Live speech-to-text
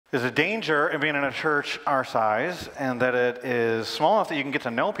There's a danger in being in a church our size, and that it is small enough that you can get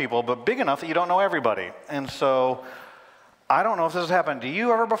to know people, but big enough that you don't know everybody. And so I don't know if this has happened to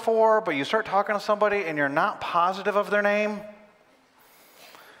you ever before, but you start talking to somebody and you're not positive of their name.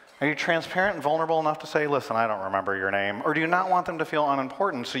 Are you transparent and vulnerable enough to say, listen, I don't remember your name? Or do you not want them to feel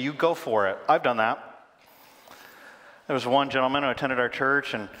unimportant, so you go for it? I've done that. There was one gentleman who attended our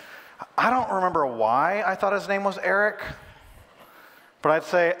church, and I don't remember why I thought his name was Eric. But I'd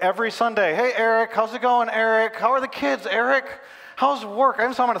say every Sunday, hey, Eric, how's it going, Eric? How are the kids, Eric? How's work? I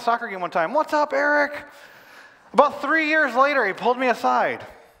even saw him at a soccer game one time. What's up, Eric? About 3 years later, he pulled me aside.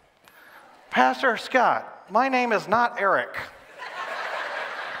 Pastor Scott, my name is not Eric.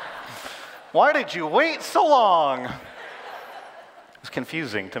 Why did you wait so long? It was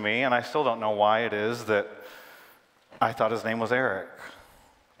confusing to me, and I still don't know why it is that I thought his name was Eric.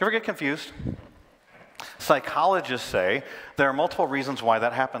 You ever get confused? Psychologists say there are multiple reasons why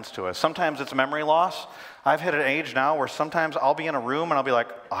that happens to us. Sometimes it's memory loss. I've hit an age now where sometimes I'll be in a room and I'll be like,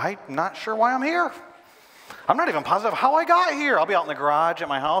 I'm not sure why I'm here. I'm not even positive how I got here. I'll be out in the garage at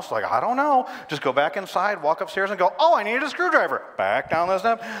my house like, I don't know. Just go back inside, walk upstairs and go, oh, I needed a screwdriver. Back down the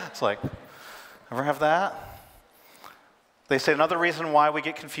step. It's like, ever have that? They say another reason why we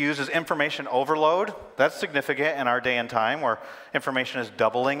get confused is information overload. That's significant in our day and time where information is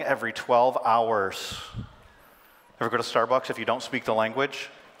doubling every 12 hours. Ever go to Starbucks if you don't speak the language?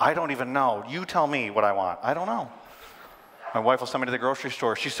 I don't even know. You tell me what I want. I don't know. My wife will send me to the grocery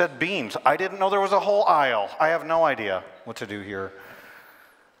store. She said beans. I didn't know there was a whole aisle. I have no idea what to do here.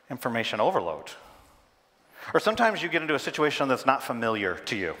 Information overload. Or sometimes you get into a situation that's not familiar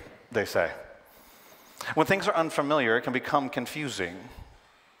to you, they say. When things are unfamiliar, it can become confusing.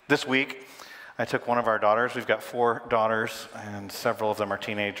 This week, I took one of our daughters. We've got 4 daughters, and several of them are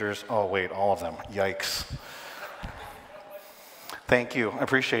teenagers. Oh, wait, all of them. Yikes. Thank you. I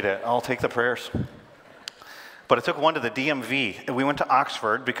appreciate it. I'll take the prayers. But I took one to the DMV, and we went to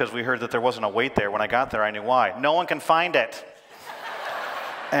Oxford because we heard that there wasn't a wait there. When I got there, I knew why. No one can find it.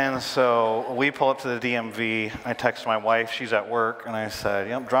 And so we pull up to the DMV. I text my wife. She's at work, and I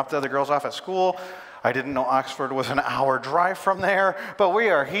said, drop the other girls off at school. I didn't know Oxford was an hour drive from there, but we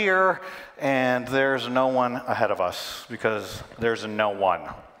are here, and there's no one ahead of us because there's no one.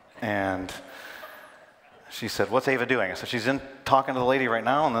 And she said, what's Ava doing? I said, she's in talking to the lady right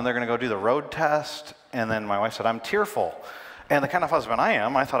now, and then they're going to go do the road test. And then my wife said, I'm tearful. And the kind of husband I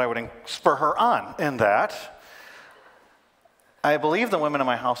am, I thought I would spur her on in that. I believe the women in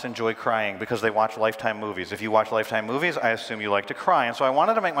my house enjoy crying because they watch Lifetime movies. If you watch Lifetime movies, I assume you like to cry. And so I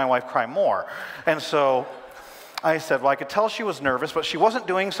wanted to make my wife cry more. And so I said, well, I could tell she was nervous, but she wasn't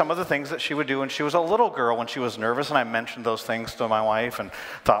doing some of the things that she would do when she was a little girl when she was nervous. And I mentioned those things to my wife and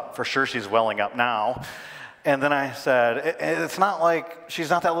thought, for sure she's welling up now. And then I said, it's not like she's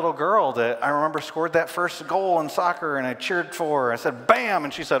not that little girl that I remember scored that first goal in soccer and I cheered for her. I said, bam!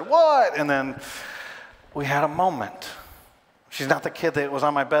 And she said, what? And then we had a moment. She's not the kid that was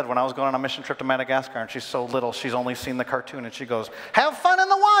on my bed when I was going on a mission trip to Madagascar, and she's so little, she's only seen the cartoon, and she goes, have fun in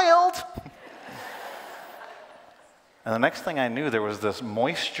the wild! And the next thing I knew, there was this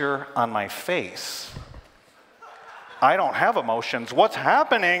moisture on my face. I don't have emotions. What's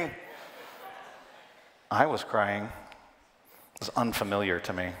happening? I was crying. It was unfamiliar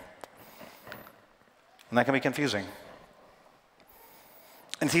to me. And that can be confusing.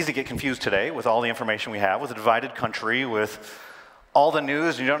 And it's easy to get confused today with all the information we have, with a divided country, with all the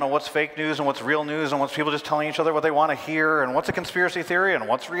news, and you don't know what's fake news and what's real news and what's people just telling each other what they want to hear, and what's a conspiracy theory and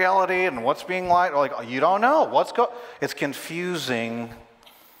what's reality and what's being lied. Like, you don't know. It's confusing.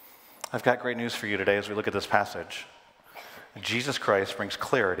 I've got great news for you today as we look at this passage. Jesus Christ brings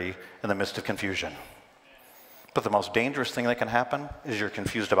clarity in the midst of confusion. But the most dangerous thing that can happen is you're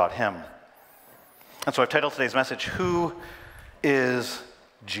confused about him. And so I've titled today's message, Who is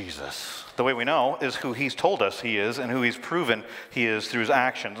Jesus? The way we know is who he's told us he is and who he's proven he is through his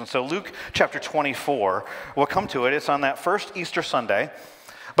actions. And so Luke chapter 24, we'll come to it. It's on that first Easter Sunday.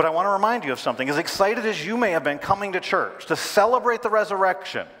 But I want to remind you of something. As excited as you may have been coming to church to celebrate the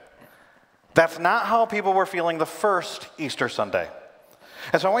resurrection, that's not how people were feeling the first Easter Sunday.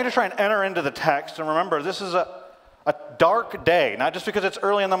 And so I want you to try and enter into the text. And remember, this is a dark day, not just because it's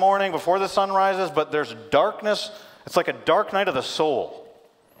early in the morning before the sun rises, but there's darkness. It's like a dark night of the soul.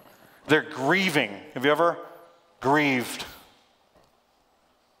 They're grieving. Have you ever grieved?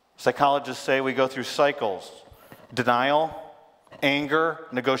 Psychologists say we go through cycles: denial, anger,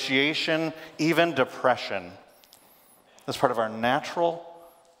 negotiation, even depression. That's part of our natural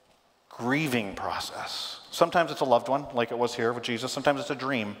grieving process. Sometimes it's a loved one, like it was here with Jesus. Sometimes it's a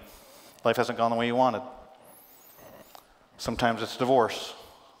dream. Life hasn't gone the way you wanted. Sometimes it's divorce.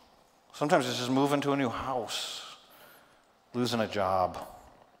 Sometimes it's just moving to a new house, losing a job,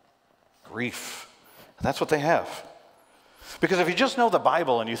 grief. And that's what they have. Because if you just know the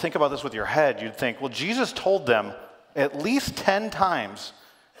Bible and you think about this with your head, you'd think, well, Jesus told them at least 10 times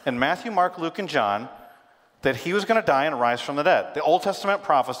in Matthew, Mark, Luke, and John that he was going to die and rise from the dead. The Old Testament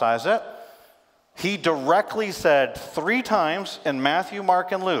prophesies it. He directly said 3 times in Matthew,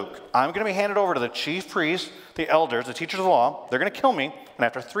 Mark, and Luke, I'm going to be handed over to the chief priests, the elders, the teachers of the law. They're going to kill me, and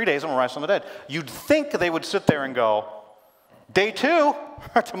after 3 days, I'm going to rise from the dead. You'd think they would sit there and go, day 2,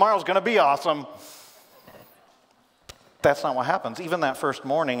 tomorrow's going to be awesome. That's not what happens. Even that first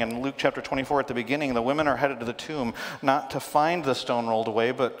morning in Luke chapter 24 at the beginning, the women are headed to the tomb, not to find the stone rolled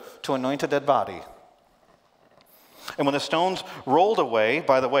away, but to anoint a dead body. And when the stones rolled away,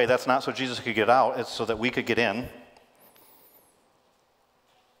 by the way, that's not so Jesus could get out, it's so that we could get in.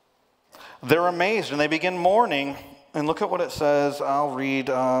 They're amazed and they begin mourning. And look at what it says. I'll read,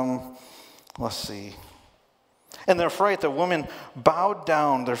 let's see. In their fright, the women bowed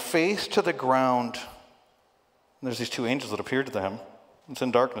down, their face to the ground. And there's these 2 angels that appeared to them. It's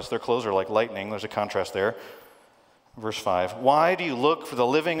in darkness. Their clothes are like lightning. There's a contrast there. Verse 5. Why do you look for the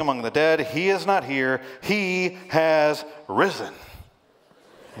living among the dead? He is not here. He has risen.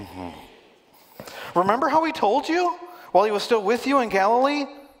 Remember how he told you while he was still with you in Galilee?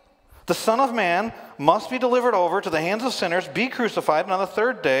 The Son of Man must be delivered over to the hands of sinners, be crucified, and on the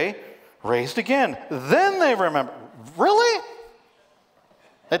 3rd day raised again. Then they remember. Really?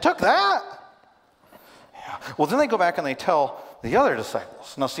 They took that? Well, then they go back and they tell the other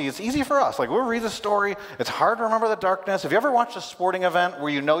disciples. Now, see, it's easy for us. Like, we'll read the story. It's hard to remember the darkness. Have you ever watched a sporting event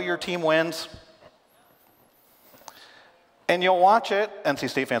where you know your team wins? And you'll watch it. NC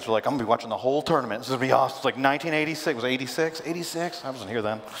State fans were like, I'm going to be watching the whole tournament. This is going to be awesome. It's like 1986. Was it 86? 86? I wasn't here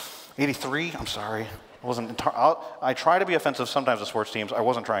then. 83? I'm sorry. I wasn't. I try to be offensive sometimes to sports teams. I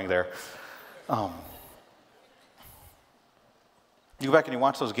wasn't trying there. You go back and you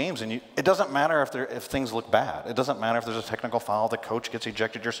watch those games, and it doesn't matter if things look bad. It doesn't matter if there's a technical foul, the coach gets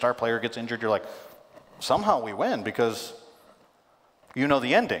ejected, your star player gets injured. You're like, somehow we win because you know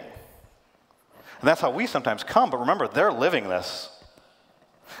the ending. And that's how we sometimes come. But remember, they're living this.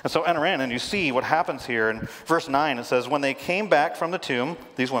 And so enter in, and you see what happens here. In verse 9, it says, when they came back from the tomb,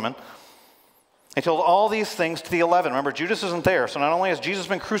 these women, they told all these things to the 11. Remember, Judas isn't there. So not only has Jesus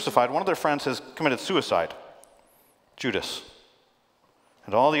been crucified, one of their friends has committed suicide. Judas.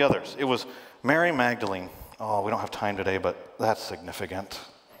 And all the others. It was Mary Magdalene. Oh, we don't have time today, but that's significant.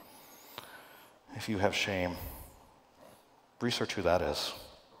 If you have shame, research who that is.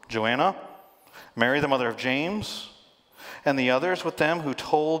 Joanna, Mary, the mother of James, and the others with them who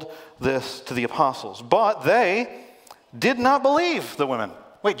told this to the apostles. But they did not believe the women.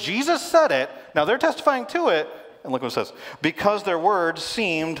 Wait, Jesus said it. Now they're testifying to it. And look what it says. Because their words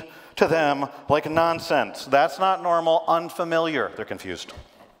seemed to them like nonsense. That's not normal, unfamiliar. They're confused.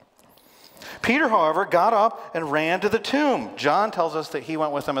 Peter, however, got up and ran to the tomb. John tells us that he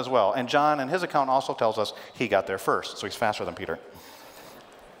went with them as well. And John, in his account, also tells us he got there first. So he's faster than Peter.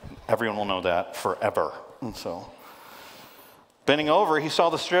 Everyone will know that forever. And so, bending over, he saw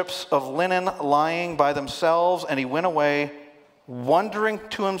the strips of linen lying by themselves, and he went away, wondering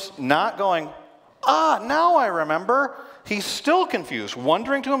to himself, not going, now I remember. He's still confused,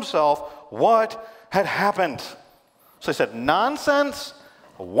 wondering to himself what had happened. So he said, nonsense,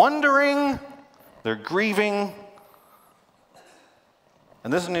 wondering, they're grieving.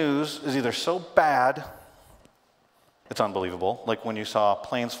 And this news is either so bad, it's unbelievable, like when you saw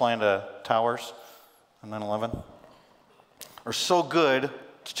planes fly into towers on 9/11, or so good,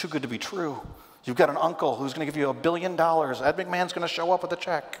 it's too good to be true. You've got an uncle who's going to give you $1 billion. Ed McMahon's going to show up with a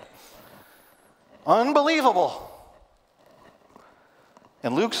check. Unbelievable.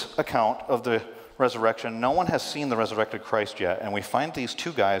 In Luke's account of the resurrection, no one has seen the resurrected Christ yet, and we find these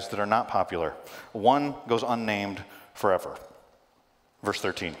 2 guys that are not popular. One goes unnamed forever. Verse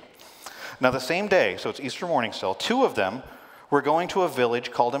 13. Now the same day, so it's Easter morning still, 2 of them were going to a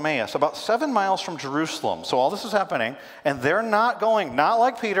village called Emmaus, about 7 miles from Jerusalem. So all this is happening, and they're not going, not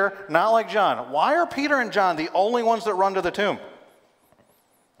like Peter, not like John. Why are Peter and John the only ones that run to the tomb?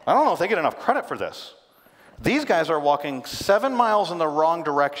 I don't know if they get enough credit for this. These guys are walking 7 miles in the wrong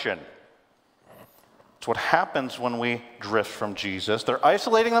direction. It's what happens when we drift from Jesus. They're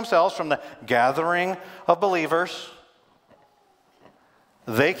isolating themselves from the gathering of believers.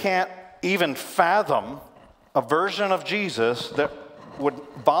 They can't even fathom a version of Jesus that would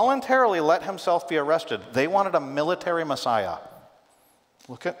voluntarily let himself be arrested. They wanted a military Messiah.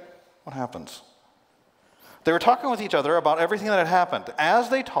 Look at what happens. They were talking with each other about everything that had happened. As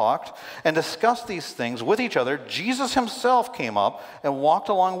they talked and discussed these things with each other, Jesus himself came up and walked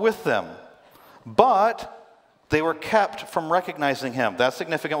along with them. But they were kept from recognizing him. That's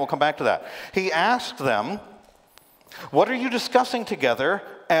significant. We'll come back to that. He asked them, "What are you discussing together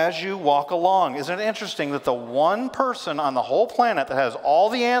as you walk along?" Isn't it interesting that the one person on the whole planet that has all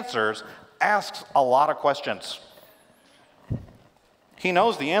the answers asks a lot of questions? He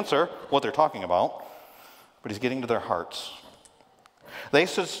knows the answer, what they're talking about, but he's getting to their hearts. They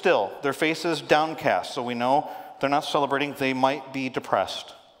stood still, their faces downcast, so we know they're not celebrating. They might be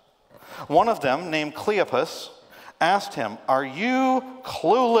depressed. One of them, named Cleopas, asked him, "Are you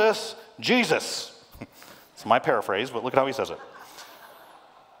clueless, Jesus?" It's my paraphrase, but look at how he says it.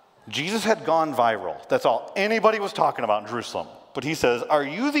 Jesus had gone viral. That's all anybody was talking about in Jerusalem. But he says, "Are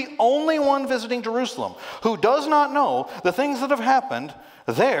you the only one visiting Jerusalem who does not know the things that have happened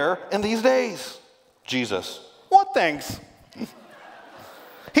there in these days?" Jesus, what things?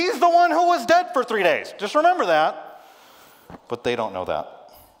 He's the one who was dead for 3 days. Just remember that. But they don't know that.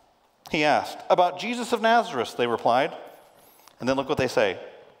 He asked, "About Jesus of Nazareth," they replied. And then look what they say.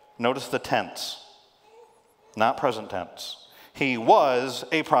 Notice the tense, not present tense. "He was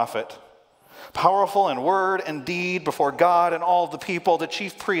a prophet, powerful in word and deed before God and all the people. The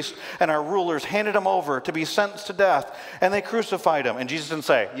chief priests and our rulers handed him over to be sentenced to death, and they crucified him." And Jesus didn't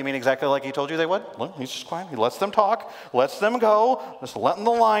say, "You mean exactly like he told you they would?" Well, he's just quiet. He lets them talk, lets them go, just letting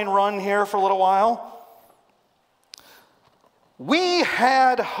the line run here for a little while. "We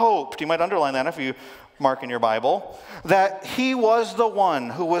had hoped," you might underline that if you mark in your Bible, "that he was the one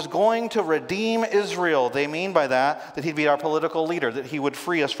who was going to redeem Israel." They mean by that he'd be our political leader, that he would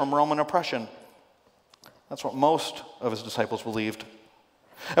free us from Roman oppression. That's what most of his disciples believed.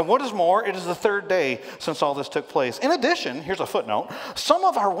 And what is more, it is the third day since all this took place. In addition, here's a footnote, some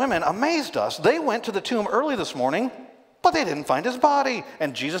of our women amazed us. They went to the tomb early this morning, but they didn't find his body.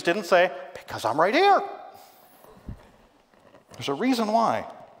 And Jesus didn't say, "Because I'm right here." There's a reason why.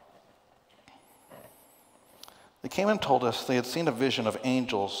 They came and told us they had seen a vision of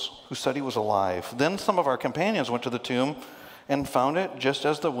angels who said he was alive. Then some of our companions went to the tomb and found it just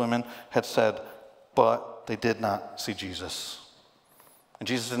as the women had said, but they did not see Jesus. And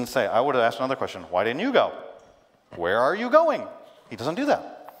Jesus didn't say, I would have asked another question, why didn't you go? Where are you going? He doesn't do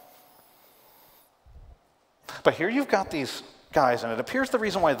that. But here you've got these guys, and it appears the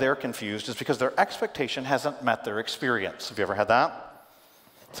reason why they're confused is because their expectation hasn't met their experience. Have you ever had that?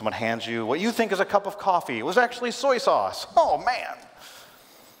 Someone hands you what you think is a cup of coffee. It was actually soy sauce. Oh, man.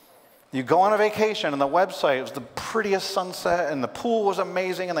 You go on a vacation, and the website was the prettiest sunset, and the pool was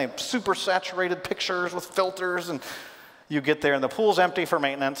amazing, and they have super saturated pictures with filters, and you get there, and the pool's empty for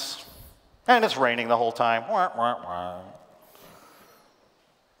maintenance, and it's raining the whole time. Wah, wah, wah.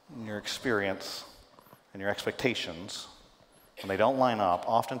 And your experience and your expectations, when they don't line up,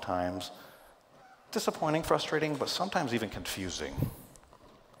 oftentimes disappointing, frustrating, but sometimes even confusing.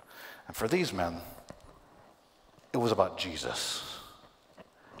 And for these men, it was about Jesus.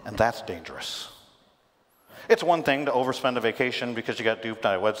 And that's dangerous. It's one thing to overspend a vacation because you got duped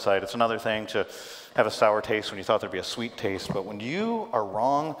on a website. It's another thing to have a sour taste when you thought there'd be a sweet taste. But when you are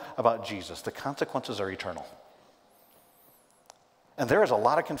wrong about Jesus, the consequences are eternal. And there is a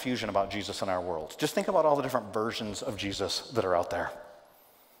lot of confusion about Jesus in our world. Just think about all the different versions of Jesus that are out there.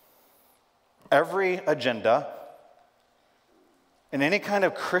 Every agenda in any kind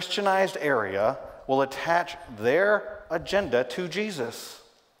of Christianized area will attach their agenda to Jesus.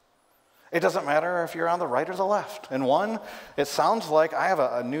 It doesn't matter if you're on the right or the left. And one, it sounds like I have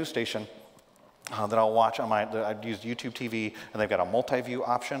a news station that I'll watch on I use YouTube TV, and they've got a multi-view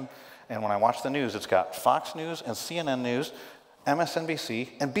option. And when I watch the news, it's got Fox News and CNN News, MSNBC,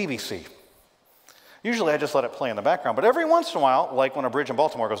 and BBC. Usually I just let it play in the background, but every once in a while, like when a bridge in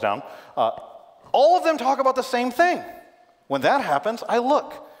Baltimore goes down, all of them talk about the same thing. When that happens, I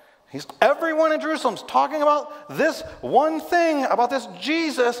look. Everyone in Jerusalem's talking about this one thing, about this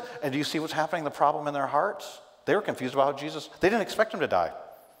Jesus. And do you see what's happening, the problem in their hearts? They were confused about Jesus. They didn't expect him to die.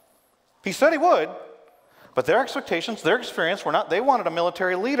 He said he would, but their expectations, their experience were not, they wanted a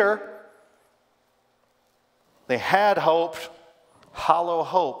military leader. They had hoped. Hollow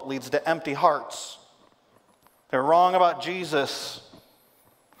hope leads to empty hearts. They're wrong about Jesus.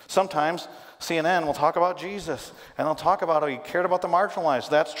 Sometimes CNN will talk about Jesus, and they'll talk about how he cared about the marginalized.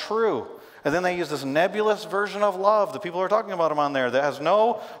 That's true. And then they use this nebulous version of love. The people are talking about him on there that has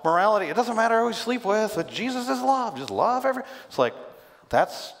no morality. It doesn't matter who you sleep with, but Jesus is love. Just love every. It's like,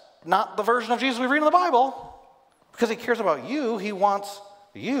 that's not the version of Jesus we read in the Bible. Because he cares about you, he wants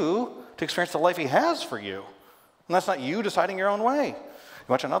you to experience the life he has for you. And that's not you deciding your own way.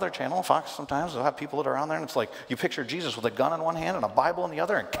 You watch another channel, Fox, sometimes they'll have people that are on there, and it's like you picture Jesus with a gun in one hand and a Bible in the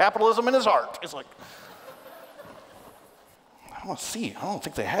other and capitalism in his heart. It's like, I don't see. I don't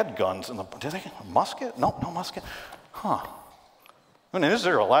think they had guns in the, did they? A musket? No musket. Huh. And in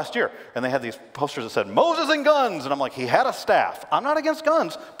Israel last year, and they had these posters that said, Moses and guns. And I'm like, he had a staff. I'm not against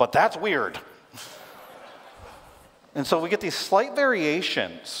guns, but that's weird. And so we get these slight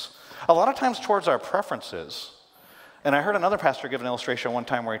variations, a lot of times towards our preferences. And I heard another pastor give an illustration one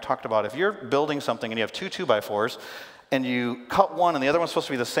time where he talked about if you're building something and you have two 2x4s, and you cut one and the other one's supposed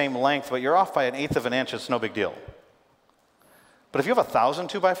to be the same length, but you're off by 1/8 of an inch, it's no big deal. But if you have 1,000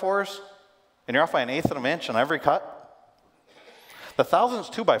 2x4s, and you're off by 1/8 of an inch on every cut, the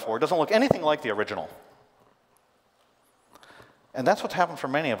 1,000th 2x4 doesn't look anything like the original. And that's what's happened for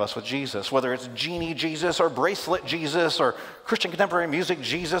many of us with Jesus, whether it's Genie Jesus or Bracelet Jesus or Christian contemporary music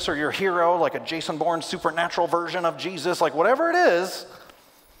Jesus or your hero, like a Jason Bourne supernatural version of Jesus, like whatever it is,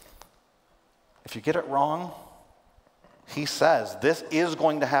 if you get it wrong, he says this is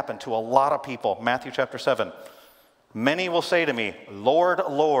going to happen to a lot of people. Matthew chapter 7. Many will say to me, Lord,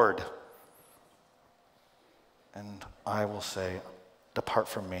 Lord. And I will say, depart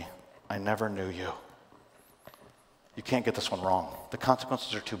from me. I never knew you. You can't get this one wrong. The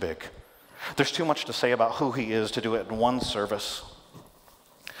consequences are too big. There's too much to say about who he is to do it in one service.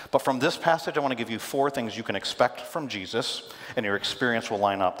 But from this passage, I want to give you 4 things you can expect from Jesus, and your experience will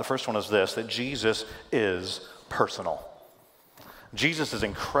line up. The first one is this, that Jesus is personal. Jesus is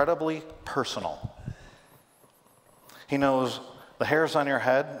incredibly personal. He knows the hairs on your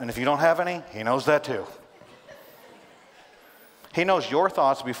head, and if you don't have any, he knows that too. He knows your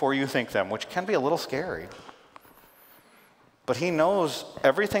thoughts before you think them, which can be a little scary. But he knows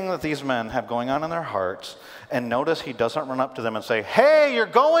everything that these men have going on in their hearts, and notice he doesn't run up to them and say, hey, you're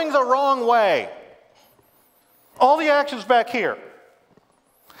going the wrong way. All the action's back here.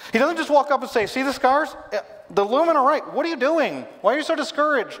 He doesn't just walk up and say, see the scars? The lumen are right. What are you doing? Why are you so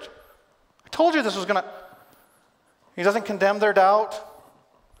discouraged? I told you this was going to... He doesn't condemn their doubt.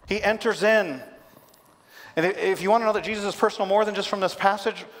 He enters in. And if you want to know that Jesus is personal more than just from this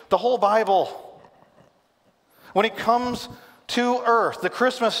passage, the whole Bible. When he comes to earth, the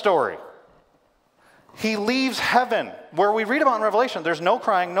Christmas story, he leaves heaven, where we read about in Revelation, there's no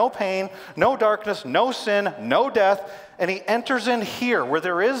crying, no pain, no darkness, no sin, no death, and he enters in here where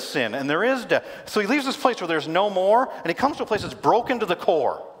there is sin and there is death. So he leaves this place where there's no more, and he comes to a place that's broken to the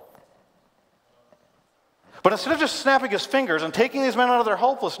core. But instead of just snapping his fingers and taking these men out of their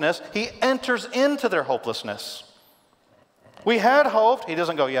hopelessness, he enters into their hopelessness. We had hoped. He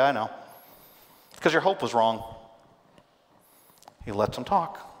doesn't go, yeah, I know. Because your hope was wrong. He lets them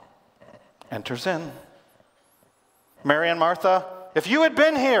talk. Enters in. Mary and Martha, if you had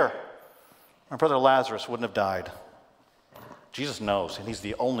been here, my brother Lazarus wouldn't have died. Jesus knows, and he's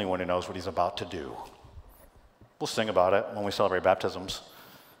the only one who knows what he's about to do. We'll sing about it when we celebrate baptisms.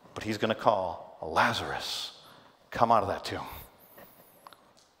 But he's going to call Lazarus, come out of that tomb.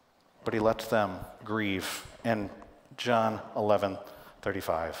 But he lets them grieve. In John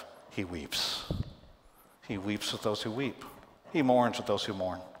 11:35, he weeps. He weeps with those who weep. He mourns with those who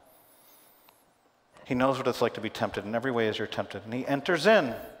mourn. He knows what it's like to be tempted in every way as you're tempted. And he enters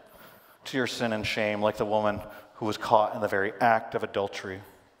in to your sin and shame like the woman who was caught in the very act of adultery.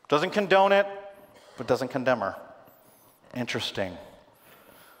 Doesn't condone it, but doesn't condemn her. Interesting.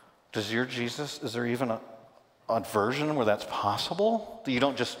 Does your Jesus, is there even a version where that's possible? That you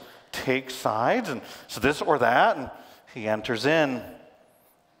don't just take sides and so this or that, and he enters in,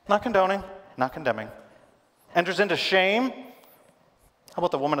 not condoning, not condemning. Enters into shame. How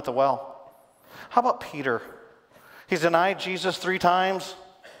about the woman at the well? How about Peter? He's denied Jesus 3 times.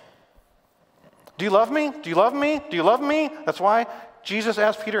 Do you love me? Do you love me? Do you love me? That's why Jesus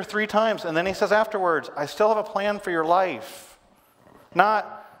asked Peter 3 times, and then he says afterwards, I still have a plan for your life.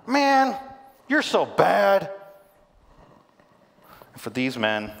 Not, man, you're so bad. And for these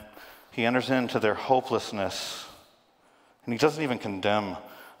men, he enters into their hopelessness, and he doesn't even condemn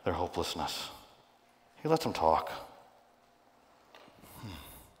their hopelessness. He lets them talk.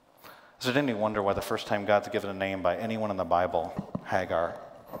 Is it any wonder why the first time God's given a name by anyone in the Bible, Hagar,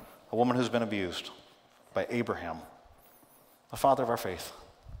 a woman who's been abused, by Abraham, the father of our faith?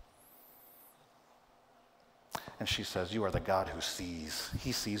 And she says, you are the God who sees.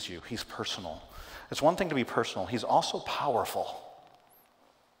 He sees you. He's personal. It's one thing to be personal. He's also powerful.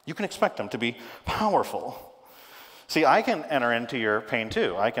 You can expect him to be powerful. See, I can enter into your pain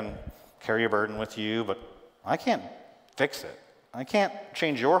too. I can carry a burden with you, but I can't fix it. I can't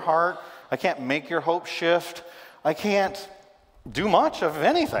change your heart. I can't make your hope shift. I can't do much of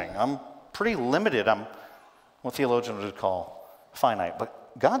anything. I'm pretty limited. I'm what theologians would call finite. But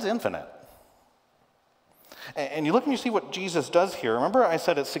God's infinite. And you look and you see what Jesus does here. Remember I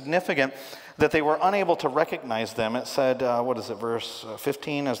said it's significant that they were unable to recognize them. It said, verse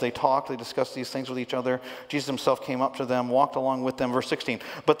 15, as they talked, they discussed these things with each other. Jesus himself came up to them, walked along with them. Verse 16,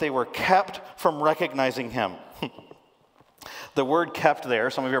 but they were kept from recognizing him. The word kept there,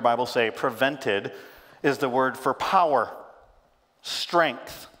 some of your Bibles say prevented, is the word for power,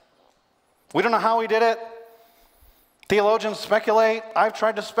 strength. We don't know how he did it. Theologians speculate. I've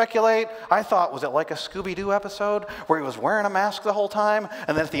tried to speculate. I thought, was it like a Scooby-Doo episode where he was wearing a mask the whole time?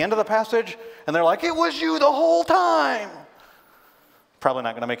 And then at the end of the passage, and they're like, it was you the whole time. Probably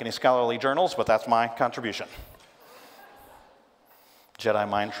not going to make any scholarly journals, but that's my contribution. Jedi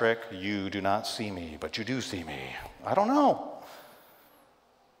mind trick, you do not see me, but you do see me. I don't know.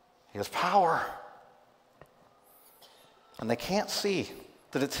 He has power. And they can't see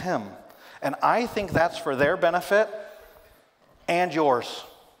that it's him. And I think that's for their benefit and yours.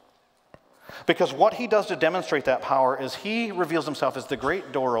 Because what he does to demonstrate that power is he reveals himself as the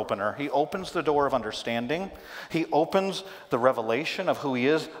great door opener. He opens the door of understanding. He opens the revelation of who he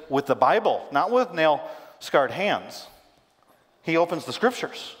is with the Bible, not with nail-scarred hands. He opens the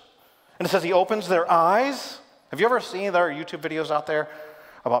scriptures. And it says he opens their eyes. Have you ever seen, there are YouTube videos out there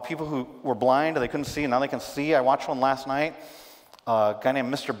about people who were blind and they couldn't see and now they can see? I watched one last night. A guy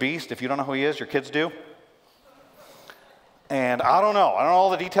named Mr. Beast. If you don't know who he is, your kids do. And I don't know all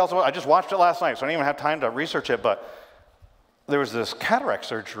the details about it. I just watched it last night, so I didn't even have time to research it. But there was this cataract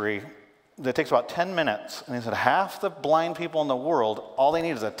surgery that takes about 10 minutes. And they said half the blind people in the world, all they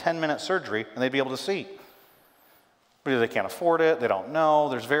need is a 10-minute surgery, and they'd be able to see. But they can't afford it. They don't know.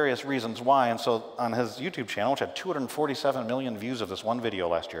 There's various reasons why. And so on his YouTube channel, which had 247 million views of this one video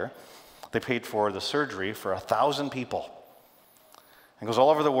last year, they paid for the surgery for 1,000 people. It goes all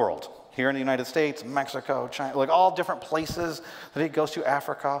over the world. Here in the United States, Mexico, China, like all different places that he goes to,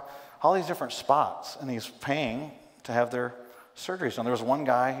 Africa, all these different spots. And he's paying to have their surgeries done. There was one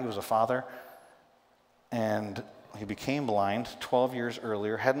guy, he was a father, and he became blind 12 years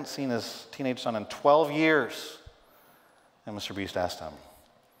earlier, hadn't seen his teenage son in 12 years. And Mr. Beast asked him,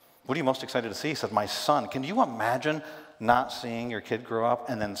 what are you most excited to see? He said, my son. Can you imagine not seeing your kid grow up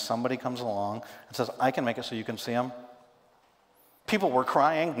and then somebody comes along and says, I can make it so you can see him? People were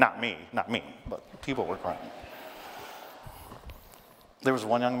crying, not me, but people were crying. There was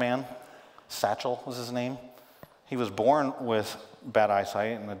one young man, Satchel was his name. He was born with bad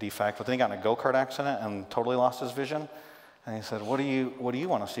eyesight and a defect, but then he got in a go-kart accident and totally lost his vision. And he said, what do you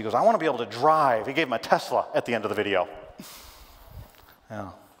want to see? He goes, I want to be able to drive. He gave him a Tesla at the end of the video.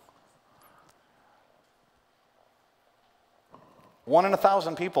 Yeah. 1 in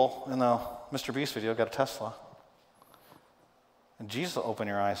 1,000 people in the Mr. Beast video got a Tesla. And Jesus will open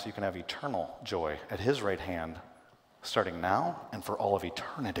your eyes so you can have eternal joy at his right hand, starting now and for all of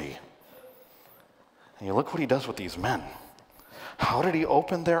eternity. And you look what he does with these men. How did he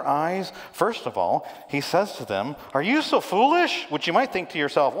open their eyes? First of all, he says to them, are you so foolish? Which you might think to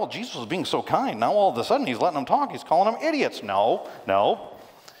yourself, well, Jesus was being so kind. Now all of a sudden he's letting them talk. He's calling them idiots. No.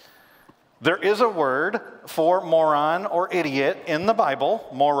 There is a word for moron or idiot in the Bible,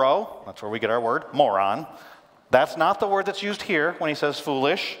 moro. That's where we get our word, moron. That's not the word that's used here when he says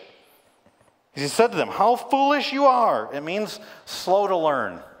foolish. He said to them, how foolish you are. It means slow to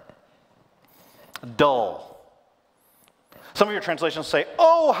learn, dull. Some of your translations say,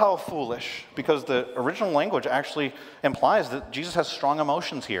 oh, how foolish, because the original language actually implies that Jesus has strong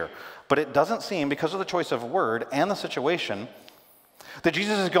emotions here. But it doesn't seem, because of the choice of word and the situation, that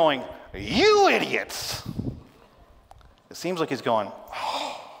Jesus is going, you idiots. It seems like he's going,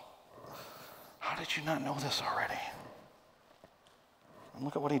 oh, how did you not know this already? And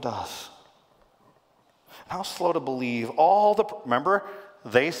look at what he does. How slow to believe remember,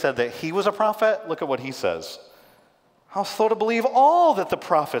 they said that he was a prophet. Look at what he says. How slow to believe all that the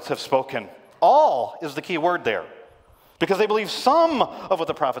prophets have spoken. All is the key word there. Because they believed some of what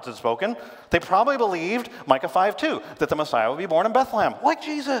the prophets had spoken. They probably believed Micah 5:2, that the Messiah would be born in Bethlehem, like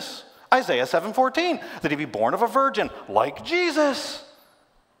Jesus. Isaiah 7:14, that he'd be born of a virgin, like Jesus.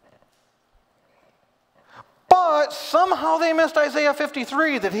 But somehow they missed Isaiah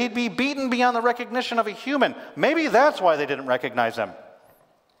 53, that he'd be beaten beyond the recognition of a human. Maybe that's why they didn't recognize him.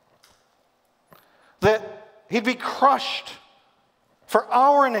 That he'd be crushed for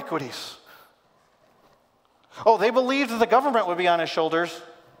our iniquities. Oh, they believed that the government would be on his shoulders,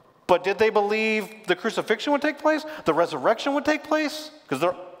 but did they believe the crucifixion would take place? The resurrection would take place? Because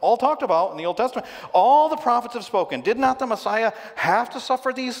they're all talked about in the Old Testament. All the prophets have spoken. Did not the Messiah have to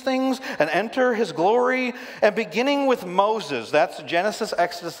suffer these things and enter his glory? And beginning with Moses, that's Genesis,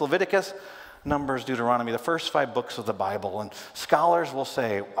 Exodus, Leviticus, Numbers, Deuteronomy, the first 5 books of the Bible. And scholars will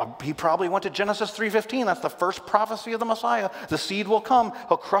say, he probably went to Genesis 3:15. That's the first prophecy of the Messiah. The seed will come.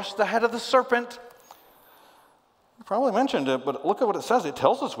 He'll crush the head of the serpent. He probably mentioned it, but look at what it says. It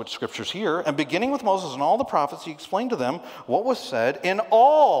tells us which scriptures here. And beginning with Moses and all the prophets, he explained to them what was said in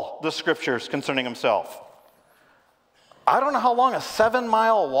all the scriptures concerning himself. I don't know how long a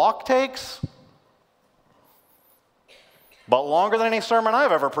 7-mile walk takes, but longer than any sermon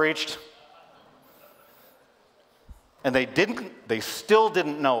I've ever preached. And they still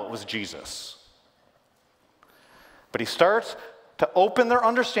didn't know it was Jesus. But he starts to open their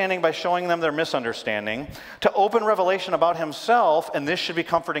understanding by showing them their misunderstanding, to open revelation about himself, and this should be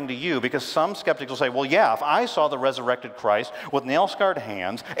comforting to you, because some skeptics will say, well, yeah, if I saw the resurrected Christ with nail-scarred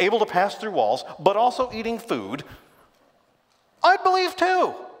hands, able to pass through walls, but also eating food, I'd believe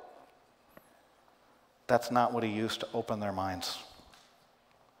too. That's not what he used to open their minds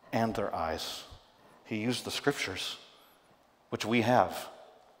and their eyes. He used the scriptures, which we have,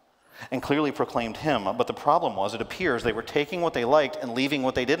 and clearly proclaimed him. But the problem was, it appears they were taking what they liked and leaving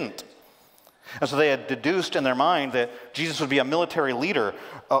what they didn't. And so they had deduced in their mind that Jesus would be a military leader.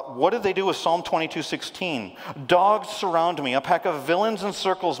 What did they do with Psalm 22:16? Dogs surround me, a pack of villains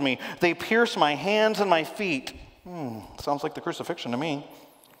encircles me. They pierce my hands and my feet. Sounds like the crucifixion to me.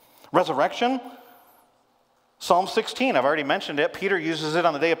 Resurrection? Psalm 16, I've already mentioned it. Peter uses it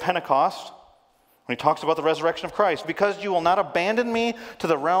on the day of Pentecost when he talks about the resurrection of Christ. Because you will not abandon me to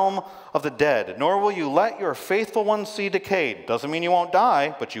the realm of the dead, nor will you let your faithful one see decay. Doesn't mean you won't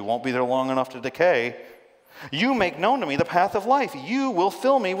die, but you won't be there long enough to decay. You make known to me the path of life. You will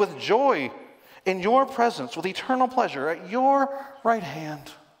fill me with joy in your presence, with eternal pleasure at your right hand.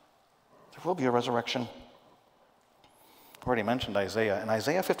 There will be a resurrection. I've already mentioned Isaiah. In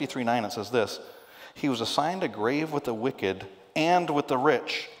Isaiah 53:9, it says this: he was assigned a grave with the wicked and with the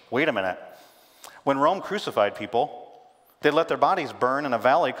rich. Wait a minute. When Rome crucified people, they let their bodies burn in a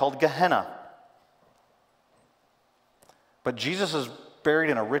valley called Gehenna. But Jesus is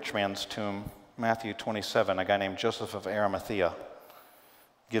buried in a rich man's tomb. Matthew 27, a guy named Joseph of Arimathea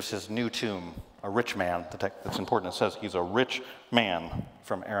gives his new tomb, a rich man. The text that's important, it says he's a rich man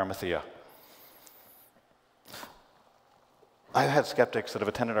from Arimathea. I've had skeptics that have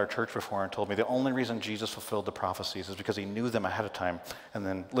attended our church before and told me the only reason Jesus fulfilled the prophecies is because he knew them ahead of time and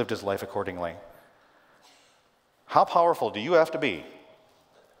then lived his life accordingly. How powerful do you have to be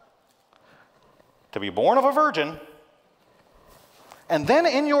born of a virgin and then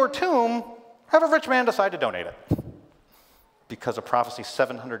in your tomb have a rich man decide to donate it? Because a prophecy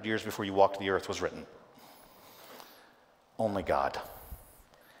 700 years before you walked the earth was written. Only God.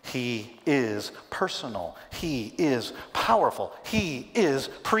 He is personal. He is powerful. He is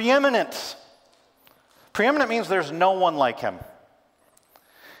preeminent. Preeminent means there's no one like him.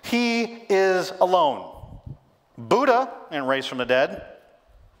 He is alone. Buddha, and raised from the dead.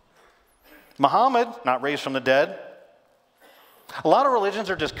 Muhammad, not raised from the dead. A lot of religions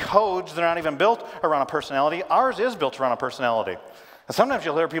are just codes. They're not even built around a personality. Ours is built around a personality. And sometimes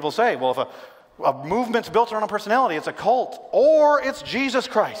you'll hear people say, well, if a movement's built around a personality, it's a cult, or it's Jesus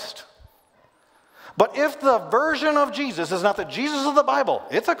Christ. But if the version of Jesus is not the Jesus of the Bible,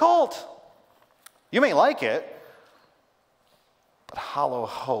 it's a cult. You may like it, but hollow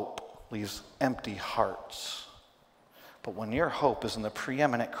hope leaves empty hearts. But when your hope is in the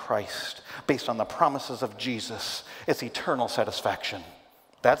preeminent Christ, based on the promises of Jesus, it's eternal satisfaction.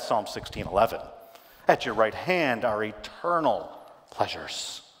 That's Psalm 16:11. At your right hand are eternal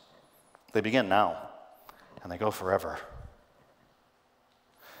pleasures. They begin now, and they go forever.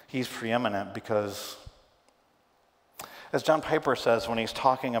 He's preeminent because, as John Piper says when he's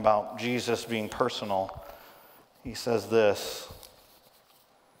talking about Jesus being personal, he says this: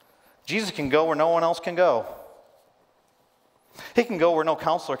 Jesus can go where no one else can go. He can go where no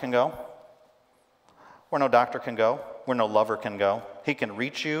counselor can go, where no doctor can go, where no lover can go. He can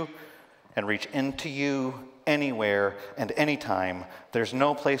reach you and reach into you anywhere and anytime. There's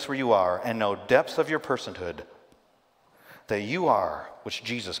no place where you are and no depths of your personhood that you are which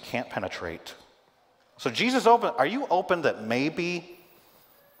Jesus can't penetrate. So Jesus open. Are you open that maybe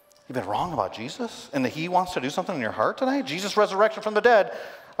you've been wrong about Jesus and that he wants to do something in your heart tonight? Jesus' resurrection from the dead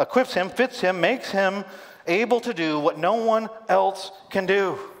equips him, fits him, makes him able to do what no one else can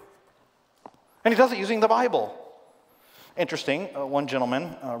do. And he does it using the Bible. Interesting, one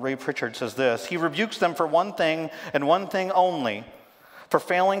gentleman, Ray Pritchard, says this: he rebukes them for one thing and one thing only, for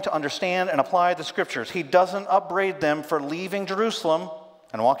failing to understand and apply the scriptures. He doesn't upbraid them for leaving Jerusalem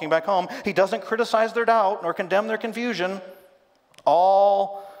and walking back home. He doesn't criticize their doubt nor condemn their confusion.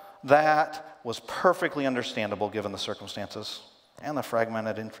 All that was perfectly understandable given the circumstances. and the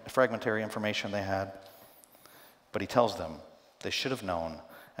fragmentary information they had. But he tells them they should have known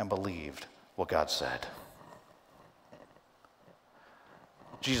and believed what God said.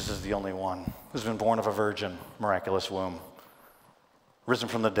 Jesus is the only one who's been born of a virgin, miraculous womb, risen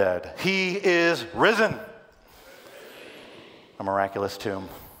from the dead. He is risen. A miraculous tomb.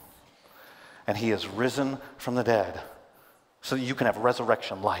 And he is risen from the dead so that you can have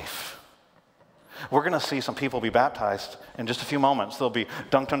resurrection life. We're going to see some people be baptized in just a few moments. They'll be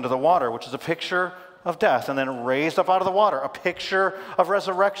dunked under the water, which is a picture of death, and then raised up out of the water, a picture of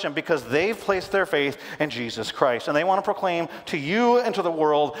resurrection, because they've placed their faith in Jesus Christ. And they want to proclaim to you and to the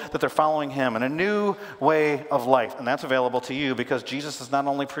world that they're following him in a new way of life. And that's available to you because Jesus is not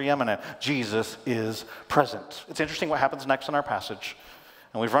only preeminent, Jesus is present. It's interesting what happens next in our passage.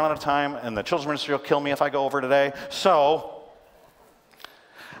 And we've run out of time, and the children's ministry will kill me if I go over today. So,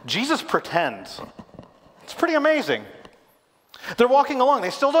 Jesus pretends. It's pretty amazing. They're walking along. They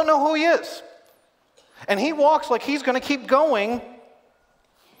still don't know who he is. And he walks like he's going to keep going.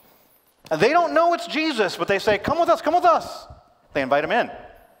 And they don't know it's Jesus, but they say, come with us, come with us. They invite him in.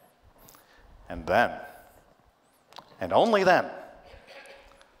 And then, and only then,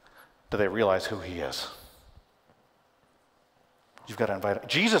 do they realize who he is. You've got to invite him.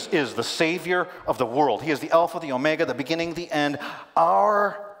 Jesus is the Savior of the world. He is the Alpha, the Omega, the beginning, the end,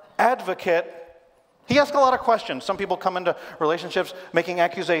 our advocate. He asks a lot of questions. Some people come into relationships making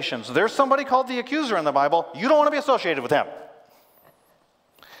accusations. There's somebody called the accuser in the Bible. You don't want to be associated with him.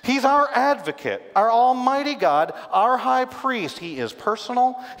 He's our advocate, our almighty God, our high priest. He is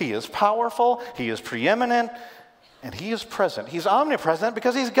personal, he is powerful, he is preeminent, and he is present. He's omnipresent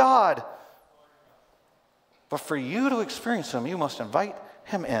because he's God. But for you to experience him, you must invite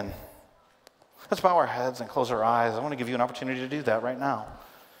him in. Let's bow our heads and close our eyes. I want to give you an opportunity to do that right now.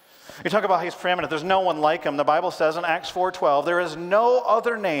 You talk about he's preeminent. There's no one like him. The Bible says in Acts 4:12, there is no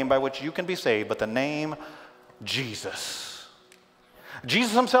other name by which you can be saved but the name Jesus.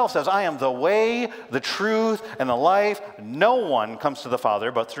 Jesus himself says, I am the way, the truth, and the life. No one comes to the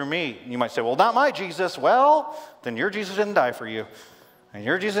Father but through me. You might say, well, not my Jesus. Well, then your Jesus didn't die for you. And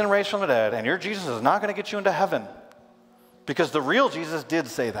your Jesus didn't raise from the dead. And your Jesus is not going to get you into heaven. Because the real Jesus did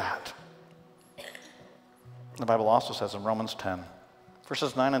say that. The Bible also says in Romans 10,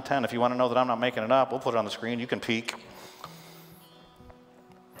 verses 9 and 10, if you want to know that I'm not making it up, we'll put it on the screen. You can peek. It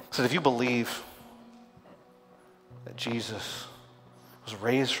says, if you believe that Jesus was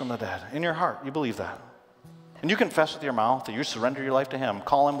raised from the dead, in your heart, you believe that. And you confess with your mouth that you surrender your life to him,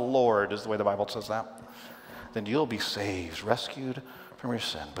 call him Lord, is the way the Bible says that, then you'll be saved, rescued from your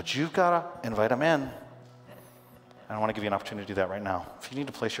sin. But you've got to invite him in. And I want to give you an opportunity to do that right now. If you need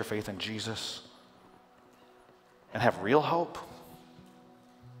to place your faith in Jesus and have real hope,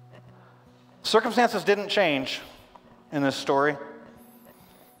 circumstances didn't change in this story,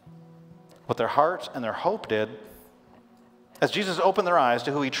 but their hearts and their hope did as Jesus opened their eyes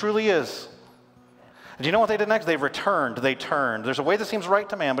to who he truly is. And do you know what they did next? They returned. They turned. There's a way that seems right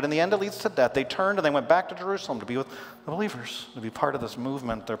to man, but in the end it leads to death. They turned and they went back to Jerusalem to be with the believers, to be part of this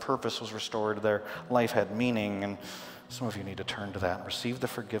movement. Their purpose was restored. Their life had meaning. And some of you need to turn to that and receive the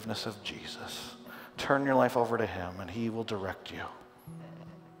forgiveness of Jesus. Turn your life over to him and he will direct you.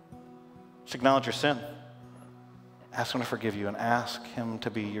 Just acknowledge your sin. Ask him to forgive you and ask him to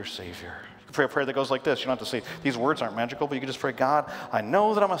be your Savior. You can pray a prayer that goes like this. You don't have to say, these words aren't magical, but you can just pray, God, I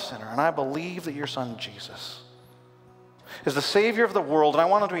know that I'm a sinner and I believe that your son Jesus is the Savior of the world and I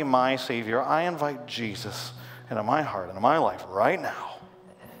want him to be my Savior. I invite Jesus into my heart, into my life right now.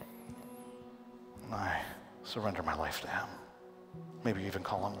 And I surrender my life to him. Maybe you even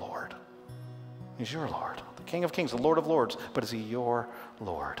call him Lord. He's your Lord, the King of Kings, the Lord of Lords, but is he your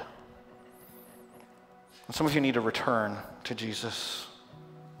Lord? And some of you need to return to Jesus.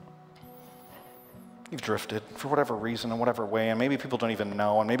 You've drifted for whatever reason, in whatever way, and maybe people don't even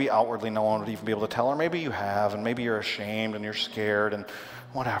know, and maybe outwardly no one would even be able to tell, or maybe you have, and maybe you're ashamed and you're scared, and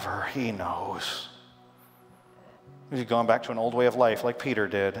whatever, he knows. If you've gone back to an old way of life like Peter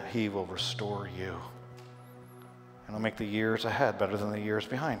did, he will restore you. And he'll make the years ahead better than the years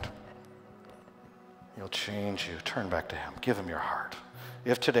behind. He'll change you. Turn back to him. Give him your heart.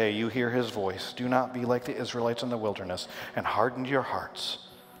 If today you hear his voice, do not be like the Israelites in the wilderness and harden your hearts.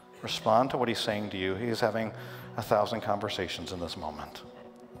 Respond to what he's saying to you. He is having 1,000 conversations in this moment.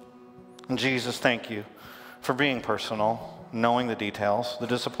 And Jesus, thank you for being personal, knowing the details, the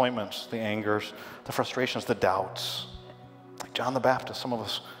disappointments, the angers, the frustrations, the doubts. Like John the Baptist, some of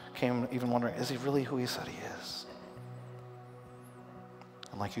us came even wondering, is he really who he said he is?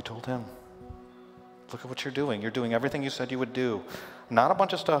 And like you told him, look at what you're doing. You're doing everything you said you would do. Not a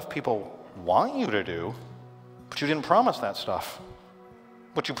bunch of stuff people want you to do, But you didn't promise that stuff.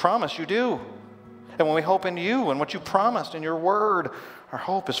 What you promised, you do. And when we hope in you and what you promised in your word, our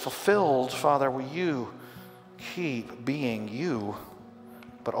hope is fulfilled. Father, will you keep being you,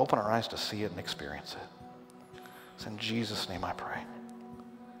 but open our eyes to see it and experience it. It's in Jesus' name I pray.